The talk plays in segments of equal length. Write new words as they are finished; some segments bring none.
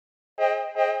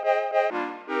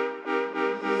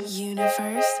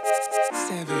Universe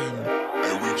 7.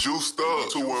 And we juiced up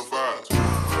 215.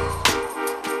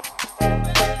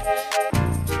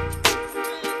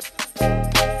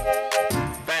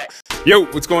 Yo,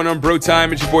 what's going on, bro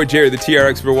time? It's your boy Jerry, the TR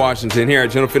Expert Washington, here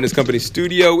at General Fitness Company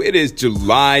Studio. It is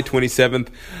July 27th,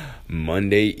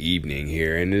 Monday evening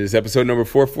here, and it is episode number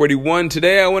 441.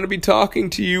 Today I want to be talking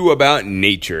to you about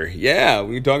nature. Yeah,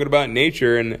 we're talking about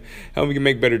nature and how we can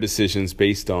make better decisions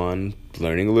based on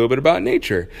learning a little bit about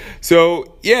nature.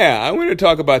 So yeah, I want to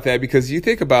talk about that because you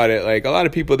think about it, like a lot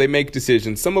of people, they make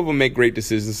decisions. Some of them make great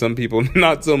decisions, some people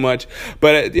not so much.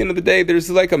 But at the end of the day, there's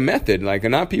like a method. Like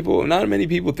not many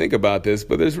people think about this,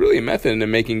 but there's really a method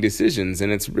in making decisions,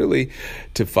 and it's really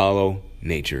to follow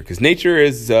nature, because nature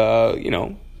is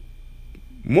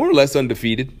more or less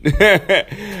undefeated.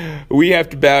 We have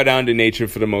to bow down to nature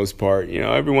for the most part. You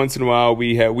know, every once in a while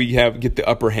we get the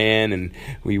upper hand and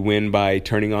we win by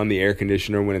turning on the air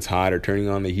conditioner when it's hot or turning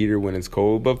on the heater when it's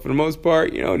cold. But for the most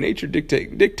part, you know, nature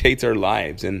dictates our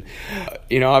lives. And,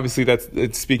 obviously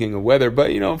it's speaking of weather,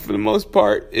 but, for the most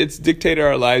part, it's dictated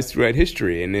our lives throughout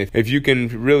history. And if you can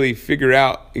really figure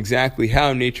out exactly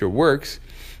how nature works,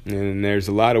 and there's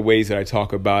a lot of ways that I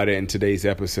talk about it in today's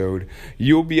episode,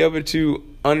 you'll be able to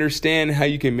understand how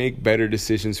you can make better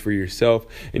decisions for yourself,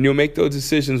 and you'll make those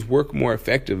decisions work more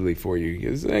effectively for you.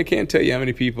 Because I can't tell you how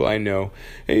many people I know,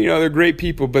 and they're great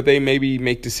people, but they maybe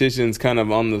make decisions kind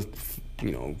of on the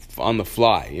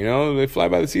fly. They fly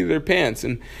by the seat of their pants,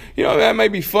 and that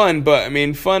might be fun, but I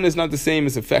mean, fun is not the same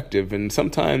as effective, and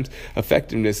sometimes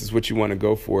effectiveness is what you want to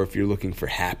go for if you're looking for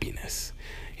happiness.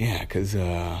 Yeah, because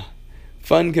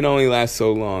fun can only last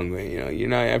so long.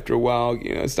 After a while,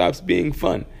 it stops being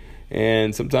fun.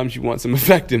 And sometimes you want some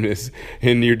effectiveness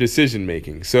in your decision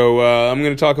making. So I'm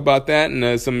going to talk about that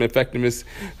and some effective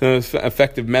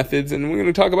methods. And we're going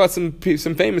to talk about some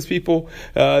famous people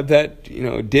that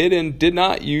did and did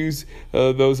not use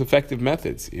those effective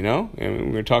methods. And we're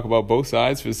going to talk about both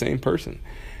sides for the same person,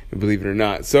 believe it or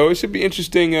not. So it should be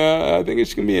interesting. I think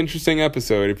it's going to be an interesting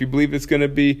episode. If you believe it's going to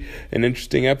be an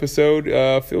interesting episode,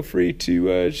 feel free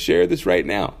to share this right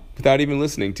now without even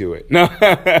listening to it. No,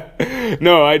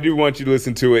 I do want you to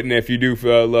listen to it. And if you do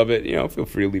love it, feel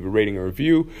free to leave a rating or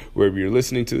review wherever you're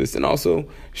listening to this, and also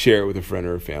share it with a friend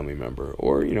or a family member,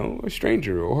 or, a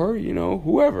stranger, or,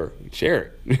 whoever.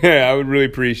 Share it. I would really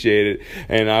appreciate it.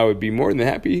 And I would be more than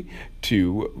happy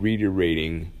to read your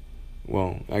rating.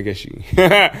 Well, I guess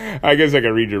I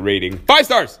can read your rating. 5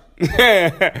 stars!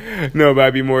 No, but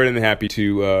I'd be more than happy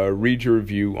to read your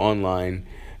review online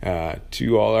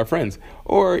to all our friends.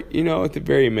 Or, at the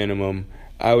very minimum,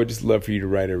 I would just love for you to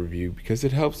write a review, because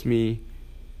it helps me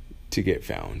to get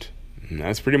found. And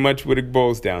that's pretty much what it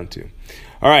boils down to.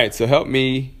 All right, so help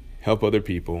me help other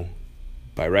people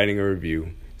by writing a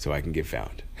review so I can get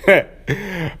found. All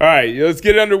right, let's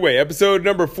get it underway. Episode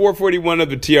number 441 of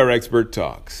the TR Expert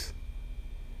Talks.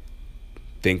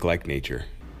 Think like nature.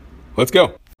 Let's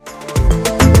go.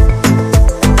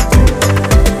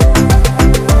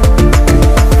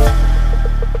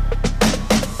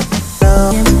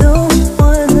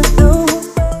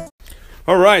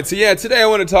 All right, so yeah, today I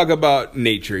want to talk about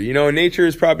nature. Nature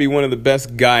is probably one of the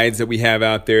best guides that we have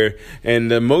out there,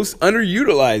 and the most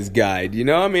underutilized guide.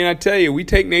 I tell you, we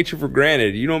take nature for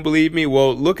granted. You don't believe me?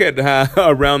 Well, look at how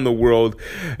around the world,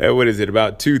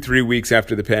 about 2-3 weeks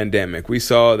after the pandemic, we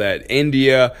saw that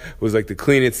India was like the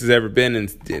cleanest it's ever been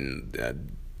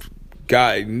in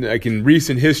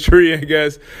recent history, I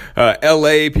guess.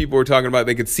 LA, people were talking about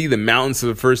they could see the mountains for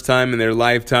the first time in their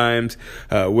lifetimes.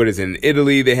 In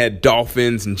Italy, they had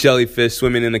dolphins and jellyfish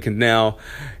swimming in the canal.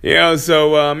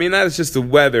 That is just the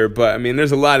weather, but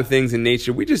there's a lot of things in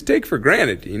nature we just take for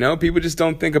granted. People just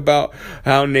don't think about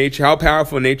how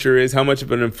powerful nature is, how much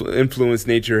of an influence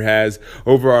nature has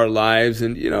over our lives,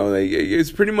 and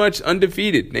it's pretty much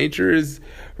undefeated. Nature is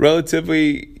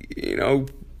relatively,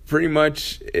 pretty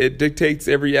much it dictates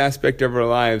every aspect of our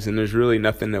lives, and there's really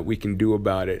nothing that we can do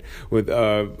about it with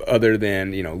other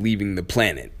than leaving the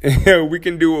planet. We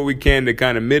can do what we can to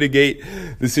kind of mitigate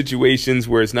the situations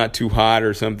where it's not too hot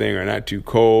or something, or not too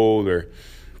cold, or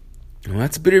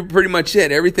that's pretty much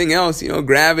it. Everything else,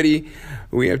 gravity,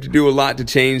 we have to do a lot to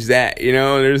change that.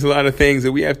 There's a lot of things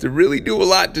that we have to really do a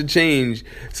lot to change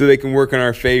so they can work in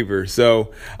our favor.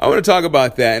 So I want to talk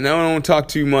about that, and I don't want to talk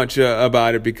too much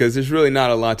about it, because there's really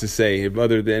not a lot to say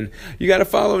other than you got to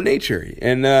follow nature.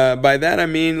 And by that I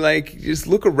mean, just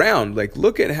look around,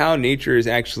 look at how nature is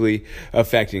actually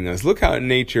affecting us. Look how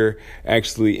nature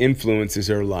actually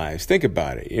influences our lives. Think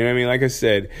about it. Like I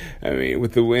said,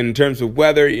 in terms of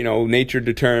weather, nature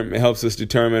helps us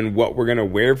determine what we're going to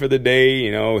wear for the day.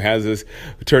 chemistry, has us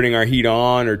turning our heat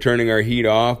on or turning our heat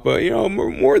off. But,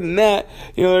 more than that,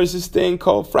 there's this thing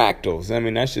called fractals. I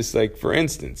mean, that's just like, for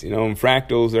instance, and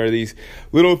fractals are these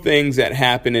little things that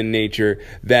happen in nature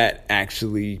that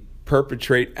actually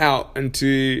perpetrate out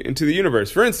into the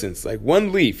universe. For instance, like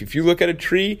one leaf. If you look at a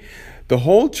tree, the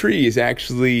whole tree is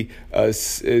actually a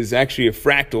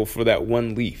fractal for that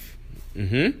one leaf.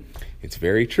 It's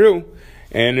very true.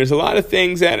 And there's a lot of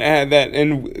things and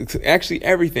actually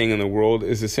everything in the world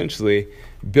is essentially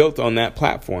built on that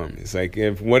platform. It's like,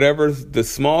 if whatever the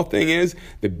small thing is,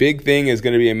 the big thing is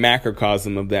going to be a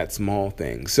macrocosm of that small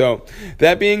thing. So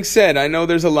that being said, I know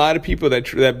there's a lot of people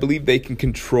that believe they can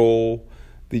control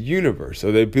the universe,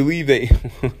 or they believe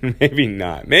maybe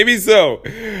not, maybe so.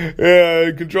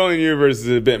 Controlling the universe is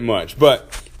a bit much,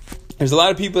 but there's a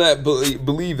lot of people that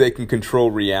believe they can control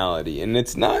reality, and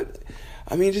it's not.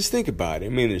 I mean, just think about it. I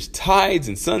mean, there's tides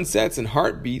and sunsets and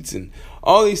heartbeats, and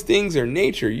all these things are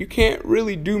nature. You can't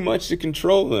really do much to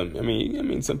control them. I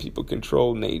mean, some people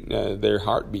control their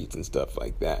heartbeats and stuff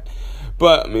like that,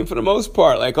 but I mean, for the most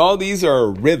part, like, all these are a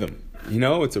rhythm.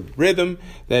 It's a rhythm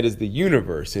that is the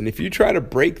universe. And if you try to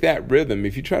break that rhythm,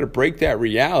 if you try to break that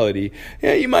reality,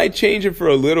 you might change it for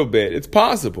a little bit. It's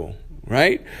possible,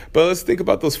 right? But let's think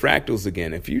about those fractals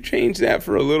again. If you change that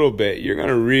for a little bit, you're going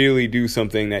to really do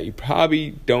something that you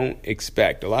probably don't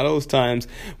expect. A lot of those times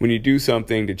when you do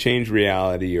something to change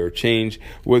reality or change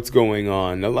what's going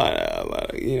on, you're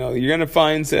going to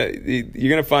find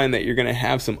that you're going to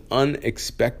have some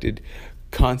unexpected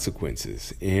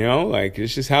consequences. Like,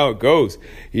 it's just how it goes.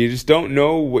 You just don't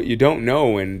know what you don't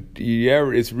know, and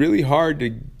it's really hard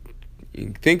to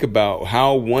think about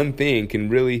how one thing can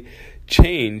really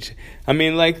change.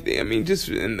 Just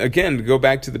again, to go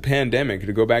back to the pandemic,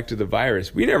 to go back to the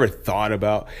virus, we never thought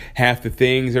about half the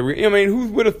things. Who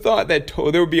would have thought that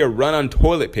there would be a run on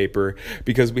toilet paper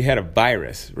because we had a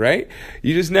virus, right?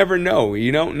 You just never know.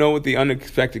 You don't know what the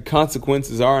unexpected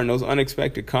consequences are, and those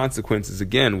unexpected consequences,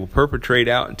 again, will perpetrate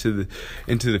out into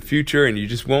the future, and you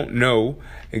just won't know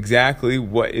exactly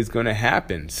what is going to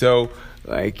happen. So,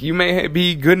 like, you may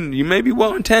be good, you may be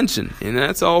well intentioned, and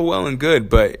that's all well and good,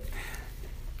 but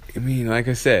like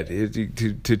I said,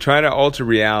 to try to alter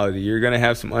reality, you're going to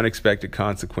have some unexpected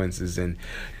consequences, and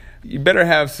you better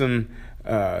have some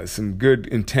good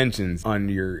intentions on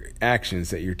your actions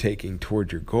that you're taking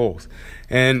toward your goals.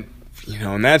 And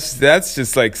and that's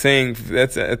just like saying,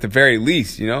 that's at the very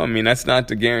least. That's not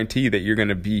to guarantee that you're going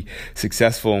to be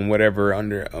successful in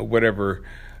whatever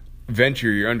venture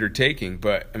you're undertaking,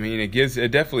 but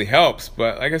it definitely helps.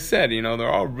 But like I said, they're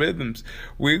all rhythms.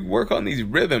 We work on these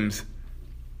rhythms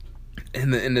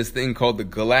in this thing called the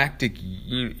galactic,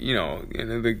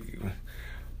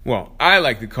 I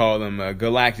like to call them a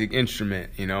galactic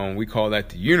instrument, and we call that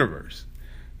the universe.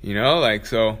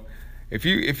 So if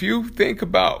you think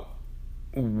about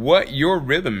what your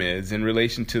rhythm is in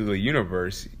relation to the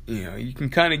universe, you can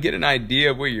kind of get an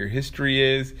idea of where your history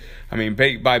is.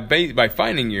 By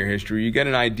finding your history, you get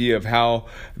an idea of how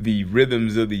the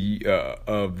rhythms of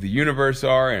the universe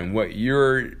are, and what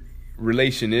your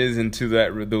relation is into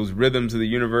those rhythms of the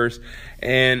universe.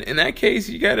 And in that case,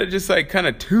 you gotta just like kind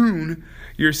of tune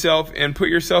yourself and put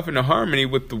yourself into harmony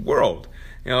with the world.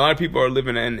 A lot of people are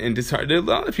living in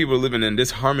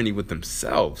disharmony with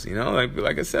themselves.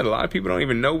 Like I said, a lot of people don't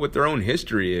even know what their own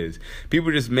history is. People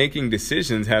are just making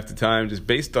decisions half the time just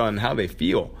based on how they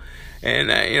feel.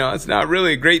 And, it's not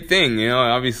really a great thing.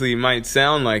 Obviously it might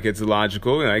sound like it's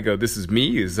illogical. This is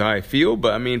me, this is how I feel.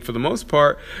 But for the most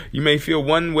part, you may feel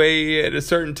one way at a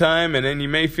certain time, and then you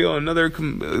may feel another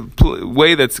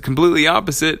way that's completely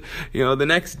opposite, the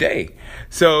next day.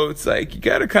 So it's like, you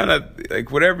got to kind of, like,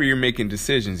 whatever you're making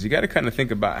decisions, you got to kind of think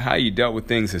about how you dealt with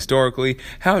things historically,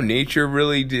 how nature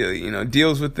really,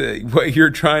 deals with what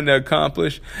you're trying to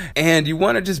accomplish. And you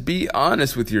want to just be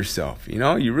honest with yourself.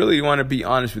 You really want to be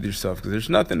honest with yourself. Because there's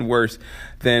nothing worse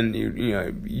than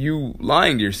you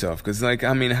lying to yourself. Because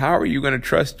how are you going to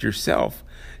trust yourself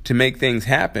to make things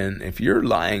happen if you're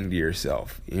lying to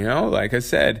yourself? Like I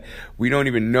said, we don't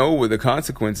even know what the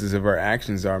consequences of our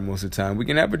actions are most of the time. We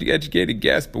can have an educated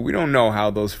guess, but we don't know how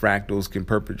those fractals can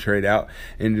perpetrate out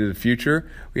into the future.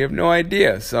 We have no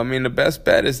idea. So the best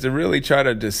bet is to really try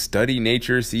to just study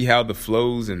nature, see how the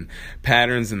flows and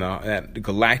patterns and that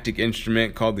galactic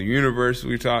instrument called the universe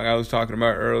I was talking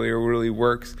about earlier really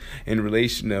works in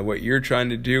relation to what you're trying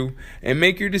to do, and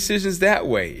make your decisions that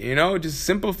way. Just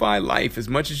simplify life as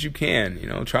much much as you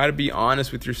can. Try to be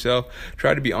honest with yourself.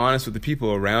 Try to be honest with the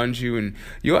people around you, and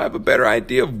you'll have a better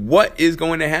idea of what is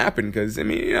going to happen. Because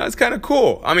it's kind of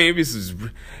cool.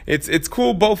 It's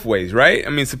cool both ways, right?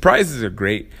 Surprises are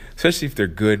great, especially if they're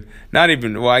good.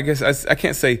 I guess I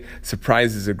can't say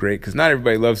surprises are great, because not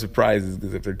everybody loves surprises.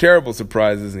 Because if they're terrible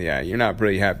surprises, yeah, you're not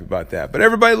really happy about that. But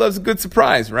everybody loves a good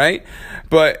surprise, right?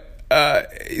 But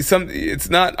it's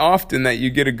not often that you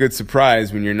get a good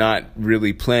surprise when you're not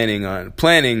really planning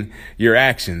your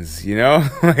actions,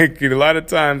 like a lot of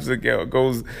times it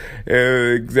goes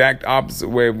exact opposite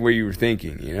way of where you were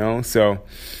thinking, so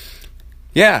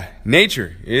yeah,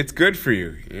 nature, it's good for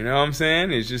you. You know what I'm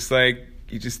saying? It's just like,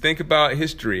 you just think about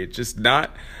history. It's just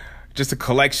not just a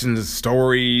collection of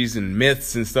stories and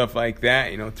myths and stuff like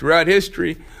that. Throughout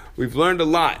history, we've learned a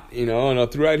lot,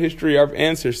 and throughout history, our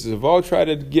ancestors have all tried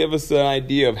to give us an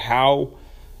idea of how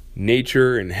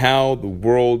nature and how the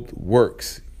world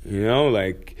works,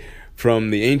 like from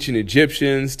the ancient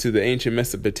Egyptians to the ancient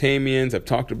Mesopotamians. I've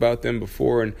talked about them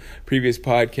before in previous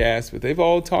podcasts, but they've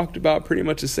all talked about pretty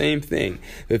much the same thing.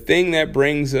 The thing that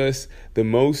brings us the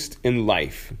most in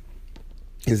life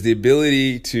is the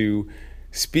ability to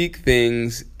speak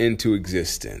things into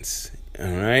existence. All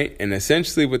right. And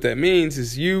essentially what that means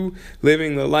is you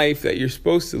living the life that you're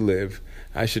supposed to live.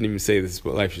 I shouldn't even say this is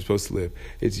what life you're supposed to live.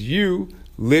 It's you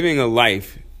living a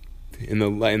life in the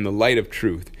light of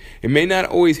truth. It may not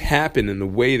always happen in the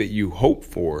way that you hope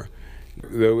for.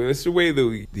 That's the way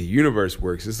the universe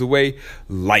works. It's the way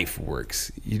life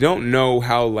works. You don't know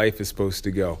how life is supposed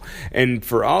to go. And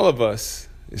for all of us,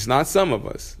 it's not some of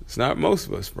us, it's not most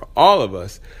of us, for all of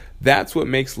us, that's what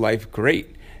makes life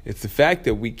great. It's the fact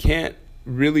that we can't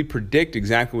really predict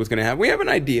exactly what's going to happen. We have an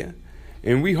idea,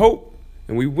 and we hope,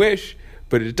 and we wish,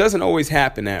 but it doesn't always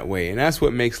happen that way, and that's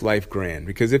what makes life grand.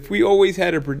 Because if we always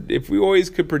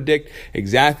could predict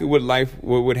exactly what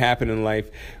would happen in life,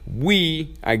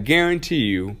 I guarantee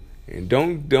you, and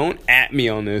don't at me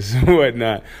on this or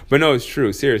whatnot, but no, it's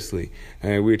true, seriously.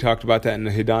 We talked about that in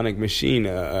the hedonic machine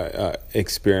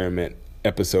experiment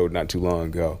episode not too long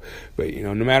ago. But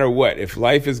no matter what, if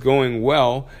life is going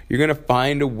well, you're going to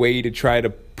find a way to try to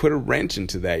put a wrench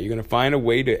into that. You're going to find a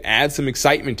way to add some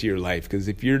excitement to your life, because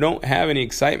if you don't have any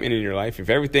excitement in your life, if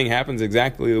everything happens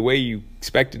exactly the way you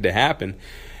expect it to happen,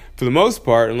 for the most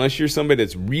part, unless you're somebody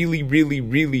that's really, really,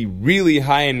 really, really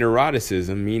high in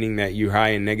neuroticism, meaning that you're high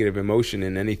in negative emotion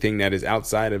and anything that is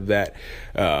outside of that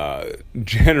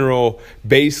general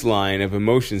baseline of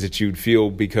emotions that you'd feel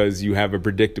because you have a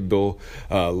predictable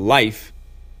life,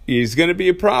 is going to be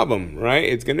a problem, right?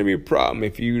 It's going to be a problem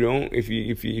if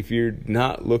you're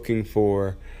not looking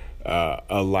for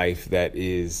a life that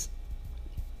is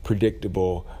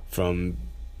predictable from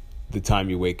the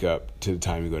time you wake up to the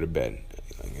time you go to bed.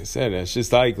 Like I said, that's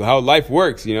just like how life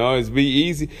works, It would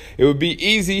be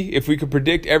easy if we could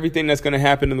predict everything that's going to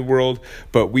happen in the world,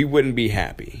 but we wouldn't be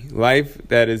happy. A life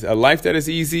that is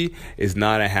easy is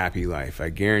not a happy life. I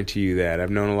guarantee you that. I've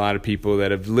known a lot of people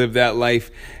that have lived that life,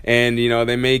 and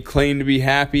they may claim to be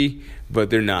happy,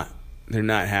 but they're not. They're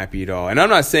not happy at all. And I'm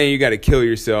not saying you got to kill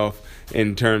yourself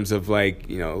in terms of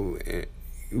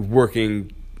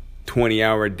working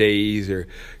 20-hour days or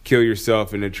kill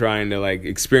yourself into trying to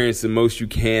experience the most you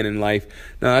can in life.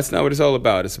 No, that's not what it's all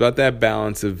about. It's about that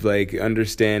balance of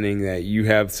understanding that you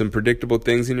have some predictable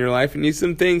things in your life and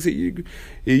some things that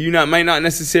you might not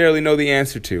necessarily know the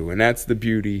answer to. And that's the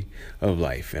beauty of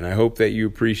life. And I hope that you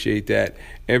appreciate that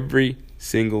every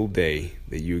single day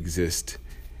that you exist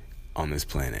on this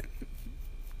planet.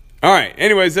 All right.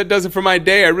 Anyways, that does it for my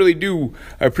day. I really do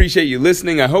appreciate you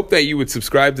listening. I hope that you would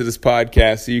subscribe to this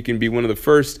podcast so you can be one of the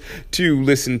first to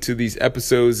listen to these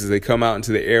episodes as they come out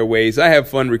into the airways. I have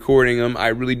fun recording them. I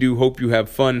really do hope you have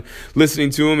fun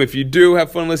listening to them. If you do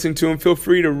have fun listening to them, feel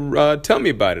free to tell me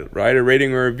about it. Write a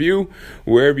rating or review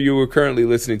wherever you are currently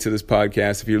listening to this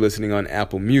podcast. If you're listening on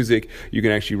Apple Music, you can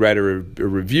actually write a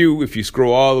review. If you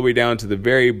scroll all the way down to the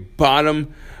very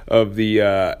bottom of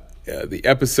the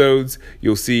episodes,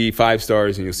 you'll see 5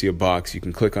 stars and you'll see a box. You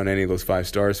can click on any of those 5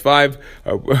 stars, 5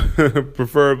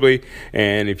 preferably,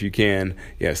 and if you can,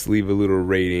 yes, leave a little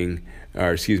rating,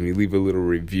 leave a little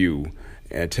review.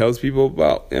 And it tells people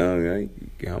about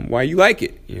why you like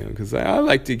it, because I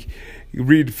like to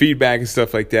read feedback and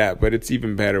stuff like that, but it's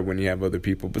even better when you have other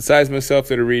people besides myself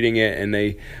that are reading it and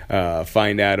they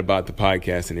find out about the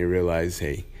podcast and they realize,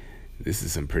 hey, this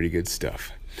is some pretty good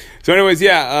stuff. So anyways,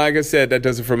 like I said, that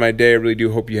does it for my day. I really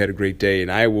do hope you had a great day, and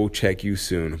I will check you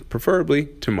soon, preferably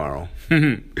tomorrow.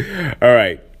 All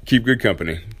right. Keep good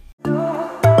company.